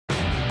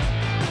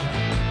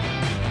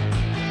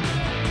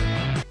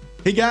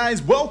Hey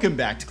guys, welcome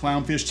back to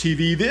Clownfish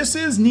TV. This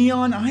is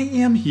Neon. I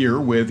am here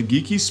with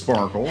Geeky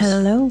Sparkles.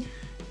 Hello.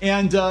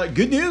 And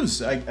good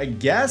news, I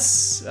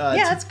guess. Yeah,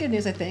 that's good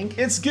news, I think.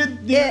 It's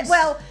good news.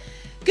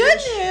 Good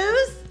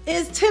news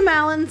is Tim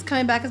Allen's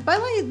coming back as Buzz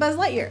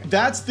Lightyear.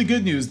 That's the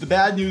good news. The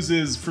bad news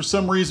is, for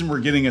some reason, we're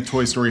getting a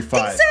Toy Story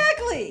 5.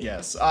 Exactly.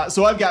 Yes.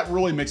 So I've got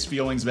really mixed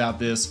feelings about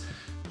this.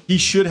 He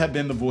should have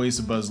been the voice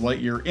of Buzz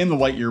Lightyear in the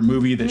Lightyear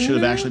movie. That should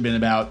have actually been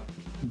about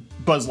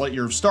Buzz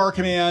Lightyear of Star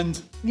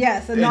Command.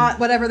 Yes, and not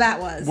whatever that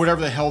was. Whatever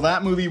the hell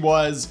that movie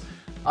was.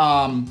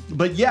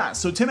 But yeah,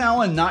 so Tim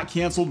Allen not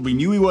canceled. We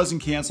knew he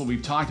wasn't canceled.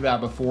 We've talked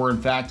about it before.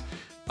 In fact,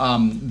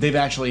 they've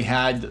actually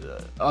had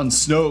on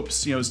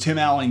Snopes, is Tim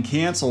Allen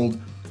canceled?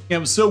 And it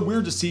was so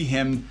weird to see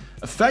him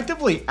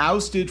effectively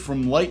ousted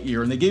from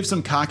Lightyear. And they gave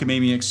some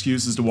cockamamie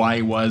excuse as to why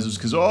he was. It was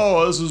because,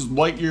 this is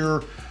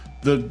Lightyear,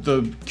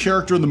 the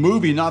character in the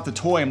movie, not the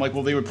toy. I'm like,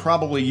 well, they would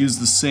probably use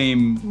the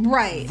same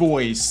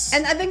voice.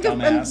 And I think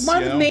one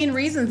of the main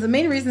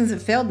reasons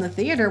it failed in the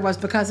theater was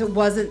because it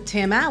wasn't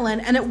Tim Allen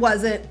and it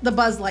wasn't the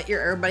Buzz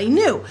Lightyear everybody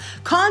knew.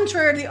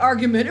 Contrary to the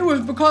argument, it was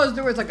because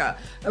there was like a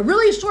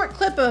really short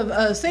clip of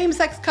a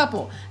same-sex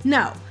couple.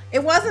 No.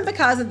 It wasn't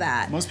because of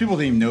that. Most people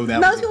didn't even know that.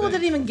 Most people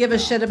didn't even give a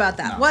shit about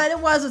that. What it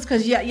was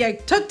because you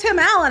took Tim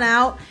Allen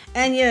out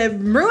and you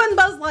ruined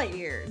Buzz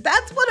Lightyear.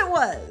 That's what it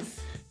was.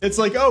 It's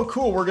like, oh,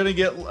 cool, we're gonna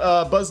get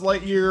Buzz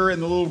Lightyear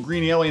and the little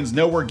green aliens.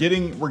 No, we're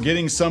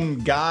getting some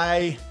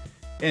guy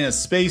in a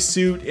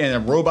spacesuit and a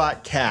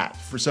robot cat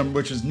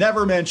which is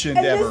never mentioned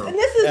ever.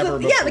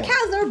 The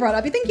cat's never brought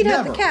up. You think you'd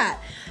have the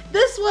cat?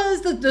 This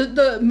was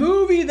the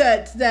movie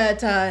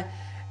that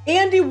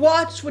Andy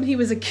watched when he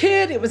was a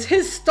kid. It was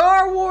his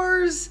Star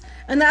Wars,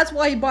 and that's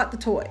why he bought the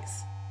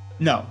toys.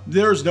 No,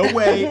 there's no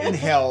way in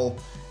hell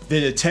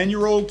that a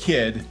 10-year-old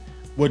kid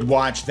would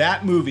watch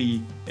that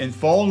movie and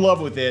fall in love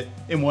with it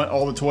and want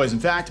all the toys. In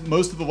fact,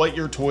 most of the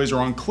Lightyear toys are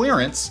on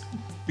clearance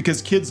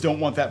because kids don't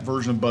want that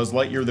version of Buzz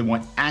Lightyear. They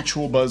want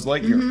actual Buzz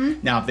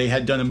Lightyear. Now, if they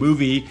had done a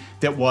movie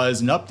that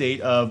was an update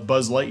of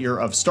Buzz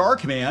Lightyear of Star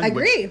Command,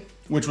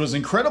 which was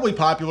incredibly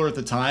popular at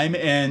the time,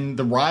 and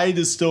the ride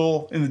is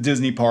still in the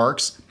Disney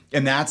parks,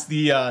 and that's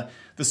the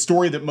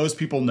story that most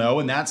people know,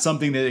 and that's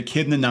something that a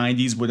kid in the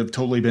 90s would have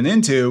totally been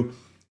into,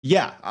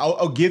 yeah,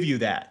 I'll give you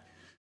that.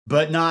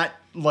 But not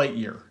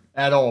Lightyear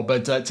at all.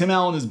 But Tim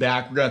Allen is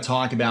back. We're going to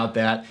talk about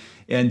that.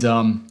 And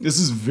this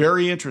is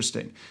very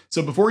interesting.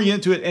 So before we get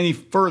into it any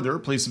further,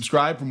 please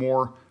subscribe for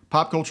more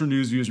pop culture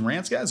news, views, and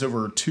rants. Guys,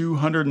 over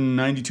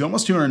 292,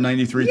 almost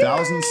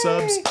 293,000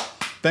 subs.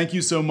 Thank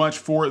you so much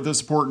for the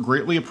support.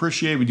 Greatly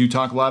appreciated. We do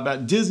talk a lot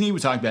about Disney. We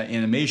talk about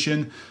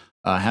animation,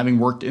 having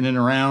worked in and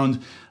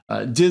around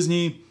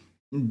Disney,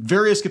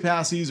 various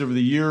capacities over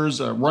the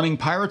years, running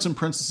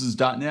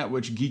piratesandprincesses.net,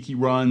 which Geeky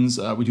runs.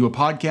 We do a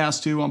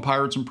podcast too on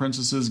Pirates and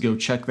Princesses. Go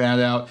check that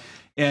out.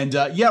 And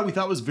yeah, we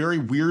thought it was very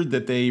weird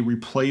that they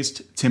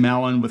replaced Tim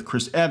Allen with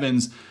Chris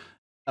Evans,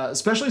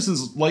 especially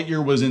since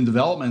Lightyear was in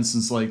development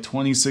since like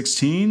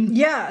 2016.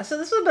 Yeah, so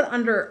this would have been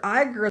under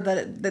Iger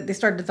that they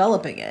started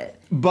developing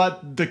it.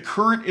 But the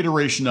current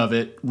iteration of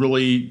it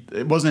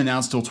it wasn't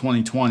announced till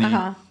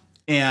 2020.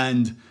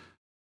 And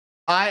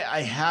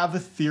I have a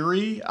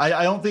theory.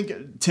 I don't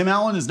think Tim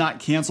Allen is not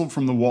canceled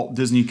from the Walt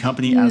Disney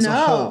Company as a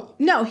whole.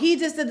 No, he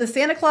just did the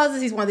Santa Clauses.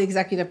 He's one of the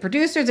executive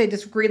producers. They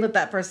just greenlit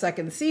that for a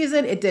second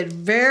season. It did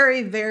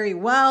very, very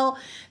well.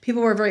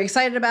 People were very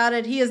excited about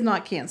it. He is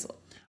not canceled.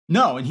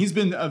 No, and he's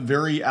been a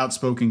very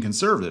outspoken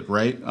conservative,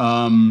 right?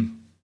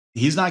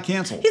 He's not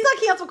canceled. He's not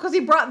canceled because he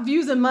brought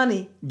views and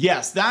money.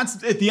 Yes,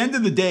 that's at the end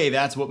of the day,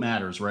 that's what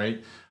matters,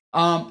 right?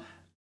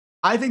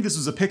 I think this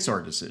was a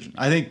Pixar decision.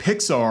 I think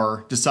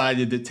Pixar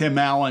decided that Tim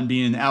Allen,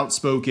 being an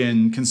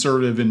outspoken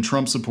conservative and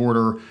Trump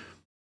supporter,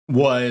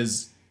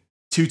 was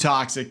too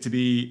toxic to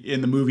be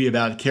in the movie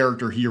about a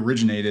character he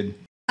originated.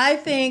 I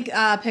think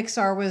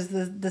Pixar was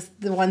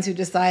the ones who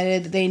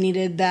decided they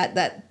needed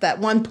that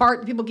one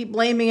part that people keep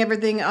blaming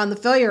everything on the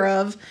failure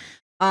of.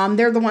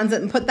 They're the ones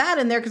that put that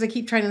in there because they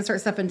keep trying to insert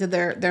stuff into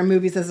their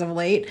movies as of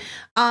late.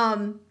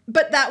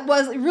 But that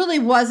really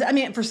was, I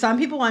mean, for some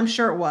people, I'm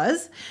sure it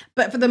was.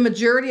 But for the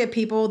majority of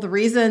people, the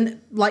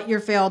reason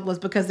Lightyear failed was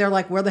because they're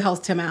like, where the hell's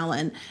Tim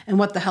Allen? And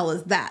what the hell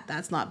is that?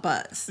 That's not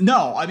Buzz.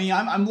 No, I mean,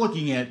 I'm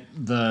looking at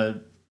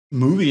the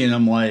movie and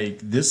I'm like,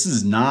 this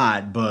is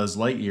not Buzz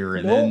Lightyear.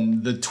 And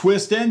then the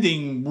twist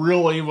ending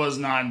really was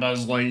not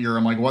Buzz Lightyear.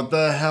 I'm like, what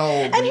the hell?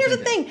 And here's the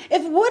thing.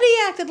 If Woody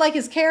acted like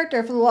his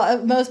character for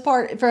the most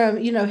part from,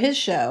 his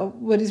show,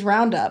 Woody's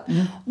Roundup,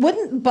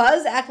 wouldn't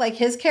Buzz act like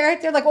his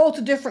character? Like,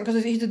 it's different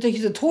because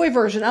he's a toy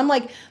version. I'm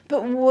like,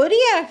 but Woody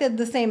acted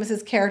the same as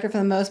his character for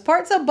the most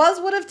part, so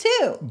Buzz would have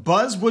too.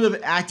 Buzz would have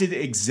acted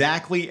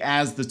exactly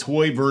as the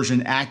toy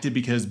version acted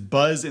because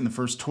Buzz in the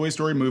first Toy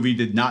Story movie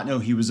did not know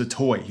he was a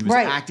toy. He was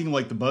acting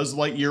like the Buzz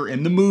Lightyear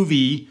in the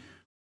movie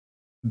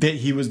that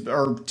he was,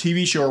 or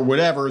TV show or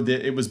whatever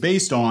that it was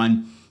based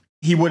on.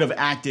 He would have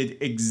acted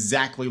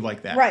exactly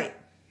like that. Right.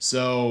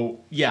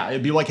 So yeah,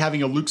 it'd be like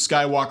having a Luke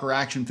Skywalker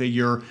action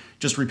figure,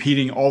 just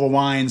repeating all the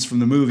lines from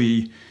the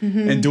movie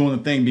and doing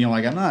the thing, being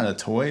like, I'm not a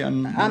toy.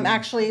 I'm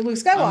actually Luke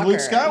Skywalker. I'm Luke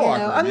Skywalker.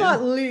 You know? I'm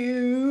not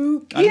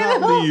Luke. I'm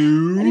not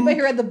Luke. Anybody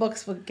who read the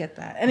books would get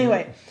that.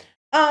 Anyway.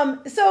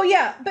 So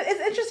yeah, but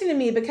it's interesting to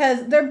me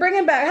because they're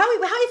bringing back, how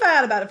you found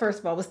out about it, first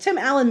of all, was Tim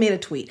Allen made a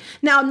tweet.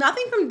 Now,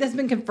 nothing from this has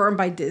been confirmed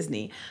by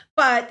Disney,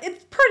 but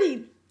it's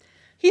pretty,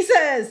 he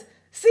says,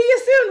 "See you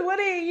soon,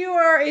 Woody. You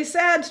are a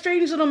sad,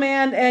 strange little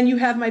man, and you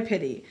have my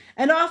pity."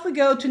 And off we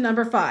go to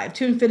number 5,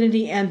 to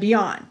infinity and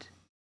beyond.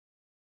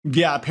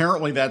 Yeah,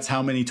 apparently that's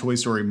how many Toy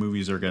Story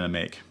movies are going to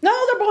make. No,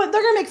 they're going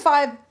to make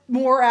 5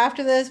 more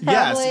after this,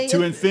 probably. Yes,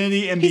 to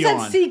infinity and beyond.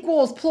 He said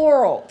sequels,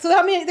 plural. So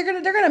I mean,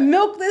 they're gonna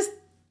milk this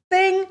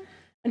thing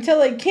until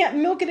they can't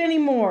milk it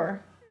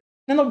anymore.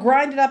 Then they'll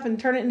grind it up and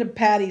turn it into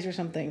patties or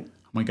something.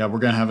 Oh my God, we're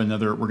gonna have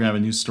a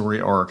new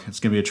story arc. It's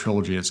gonna be a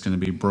trilogy. It's gonna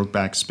be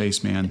Brokeback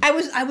Spaceman. I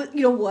was,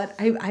 you know what?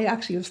 I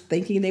actually was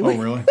thinking they would.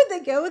 Oh, really? Would they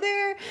go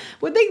there?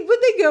 Would they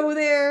go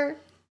there?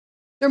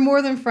 They're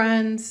more than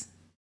friends.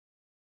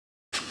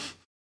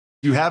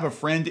 You have a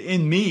friend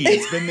in me.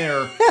 It's been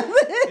there.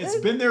 It's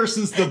been there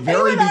since the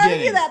very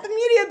beginning. That. The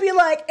media would be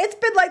like, it's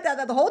been like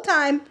that the whole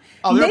time.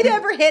 Oh, they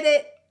never hit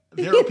it.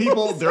 There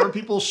are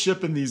people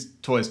shipping these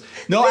toys.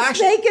 No, the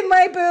actually, snake in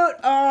my boot.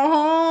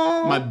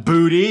 My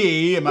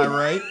booty. Am I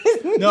right?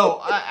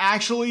 No,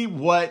 actually,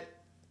 what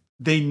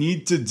they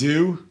need to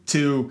do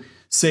to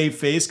save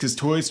face, because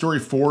Toy Story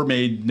 4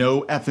 made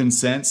no effing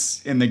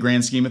sense in the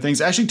grand scheme of things.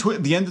 Actually,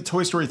 the end of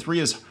Toy Story 3,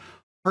 as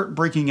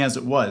heartbreaking as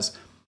it was,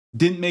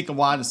 didn't make a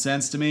lot of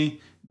sense to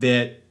me.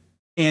 That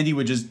Andy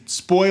would just,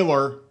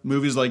 spoiler,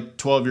 movie's like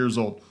 12 years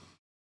old.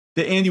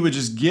 That Andy would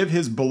just give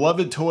his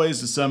beloved toys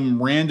to some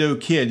rando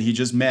kid he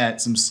just met,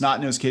 some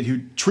snot-nosed kid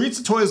who treats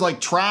the toys like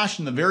trash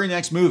in the very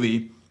next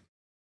movie.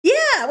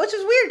 Yeah, which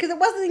is weird because it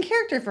wasn't in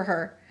character for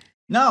her.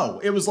 No,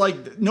 it was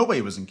like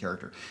nobody was in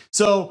character.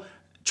 So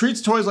treats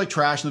toys like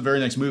trash in the very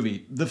next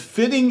movie. The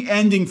fitting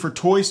ending for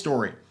Toy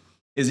Story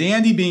is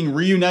Andy being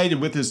reunited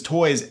with his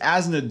toys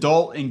as an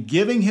adult and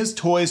giving his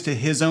toys to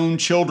his own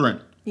children.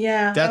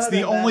 Yeah, that's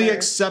the only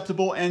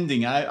acceptable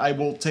ending I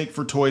will take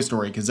for Toy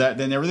Story, because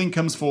then everything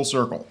comes full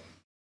circle.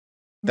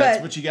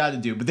 That's what you got to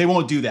do, but they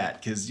won't do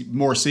that because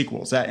more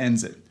sequels, that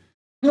ends it.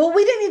 Well,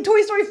 we didn't need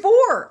Toy Story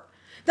 4.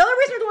 The only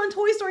reason we're doing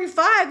Toy Story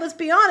 5, let's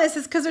be honest,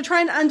 is because they're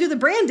trying to undo the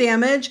brand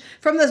damage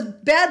from those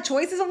bad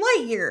choices of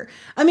Lightyear.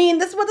 I mean,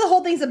 that's what the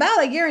whole thing's about,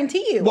 I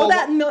guarantee you. Well,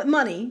 that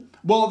money.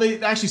 Well,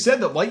 they actually said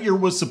that Lightyear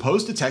was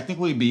supposed to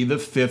technically be the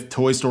 5th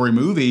Toy Story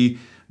movie.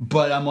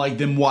 But I'm like,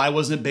 then why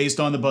wasn't it based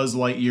on the Buzz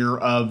Lightyear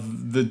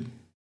of the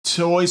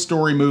Toy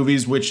Story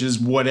movies, which is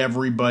what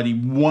everybody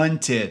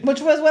wanted? Which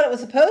was what it was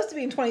supposed to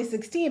be in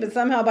 2016, but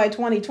somehow by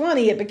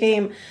 2020 it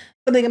became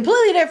something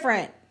completely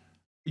different.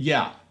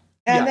 Yeah.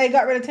 And they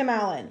got rid of Tim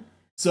Allen.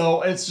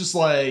 So it's just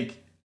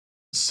like,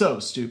 so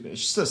stupid.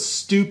 It's just a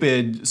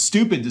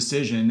stupid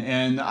decision.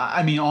 And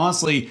I mean,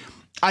 honestly,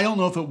 I don't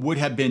know if it would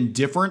have been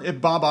different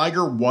if Bob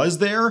Iger was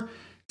there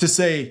to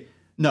say,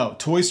 no,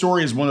 Toy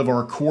Story is one of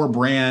our core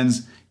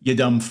brands. You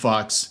dumb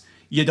fucks.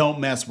 You don't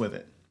mess with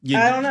it.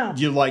 I don't know.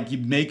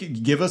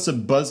 Give us a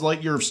Buzz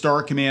Lightyear of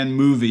Star Command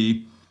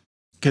movie,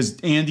 because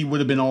Andy would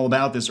have been all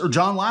about this. Or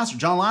John Lasseter.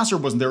 John Lasseter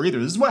wasn't there either.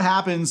 This is what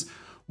happens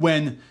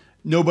when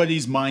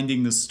nobody's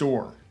minding the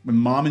store. When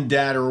mom and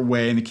dad are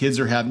away and the kids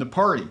are having a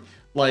party.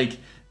 Like,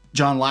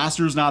 John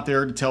Lasseter's not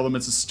there to tell them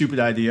it's a stupid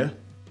idea.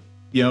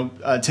 You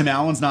know, Tim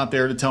Allen's not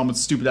there to tell them it's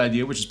a stupid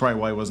idea, which is probably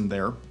why he wasn't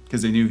there,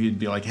 because they knew he'd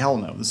be like, hell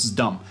no, this is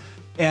dumb.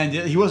 And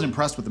he wasn't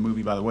impressed with the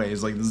movie, by the way.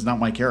 He's like, this is not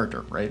my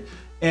character, right?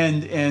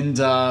 And you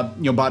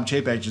know, Bob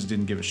Chapek just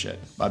didn't give a shit.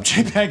 Bob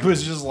Chapek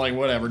was just like,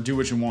 whatever, do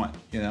what you want,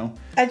 you know?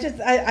 It just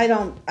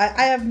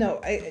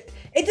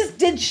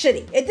did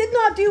shitty. It did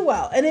not do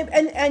well.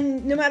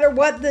 And no matter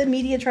what the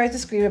media tries to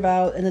scream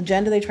about, an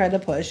agenda they tried to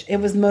push, it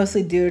was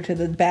mostly due to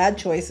the bad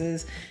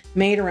choices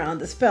made around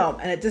this film.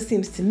 And it just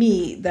seems to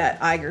me that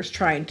Iger's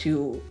trying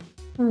to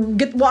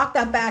walk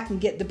that back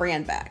and get the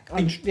brand back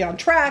on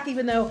track,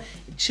 even though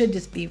it should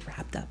just be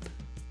wrapped up.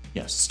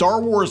 Yes,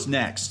 Star Wars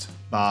next,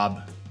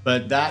 Bob.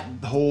 But that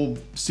whole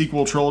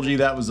sequel trilogy,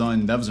 that was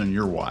on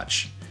your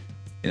watch.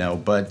 You know,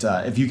 but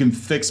if you can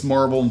fix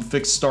Marvel and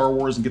fix Star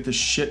Wars and get this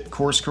shit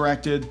course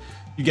corrected,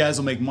 you guys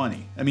will make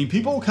money. I mean,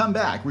 people will come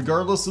back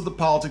regardless of the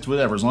politics,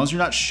 whatever. As long as you're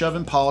not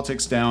shoving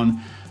politics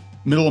down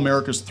middle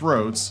America's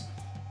throats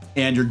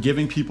and you're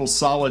giving people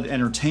solid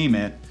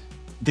entertainment,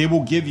 they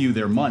will give you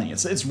their money.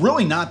 It's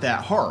really not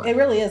that hard. It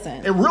really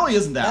isn't. It really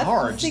isn't that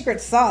hard. The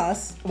secret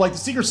sauce. Like, the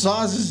secret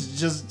sauce is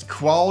just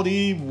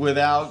quality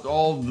without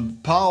all the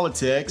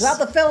politics. Without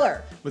the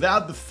filler.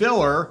 Without the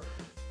filler,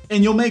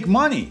 and you'll make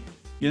money.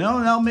 You know,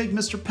 and that'll make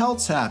Mr.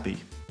 Peltz happy.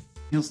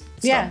 He'll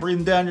stop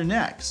breathing down your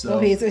neck. So. Well,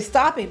 he's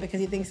stopping because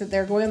he thinks that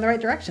they're going in the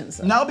right direction.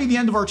 So. And that'll be the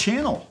end of our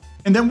channel.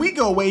 And then we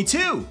go away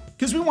too,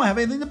 because we won't have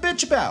anything to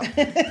bitch about.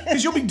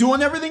 Because you'll be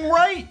doing everything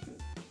right.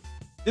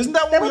 Isn't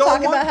that what we all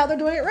want? Then we'll talk about how they're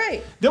doing it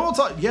right. Then we'll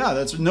talk.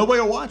 Yeah, nobody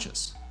will watch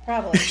us.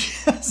 Probably.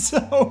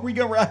 So we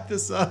gonna wrap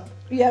this up.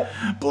 Yep.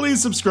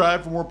 Please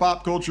subscribe for more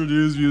pop culture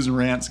news, views, and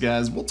rants,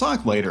 guys. We'll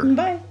talk later.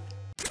 Bye.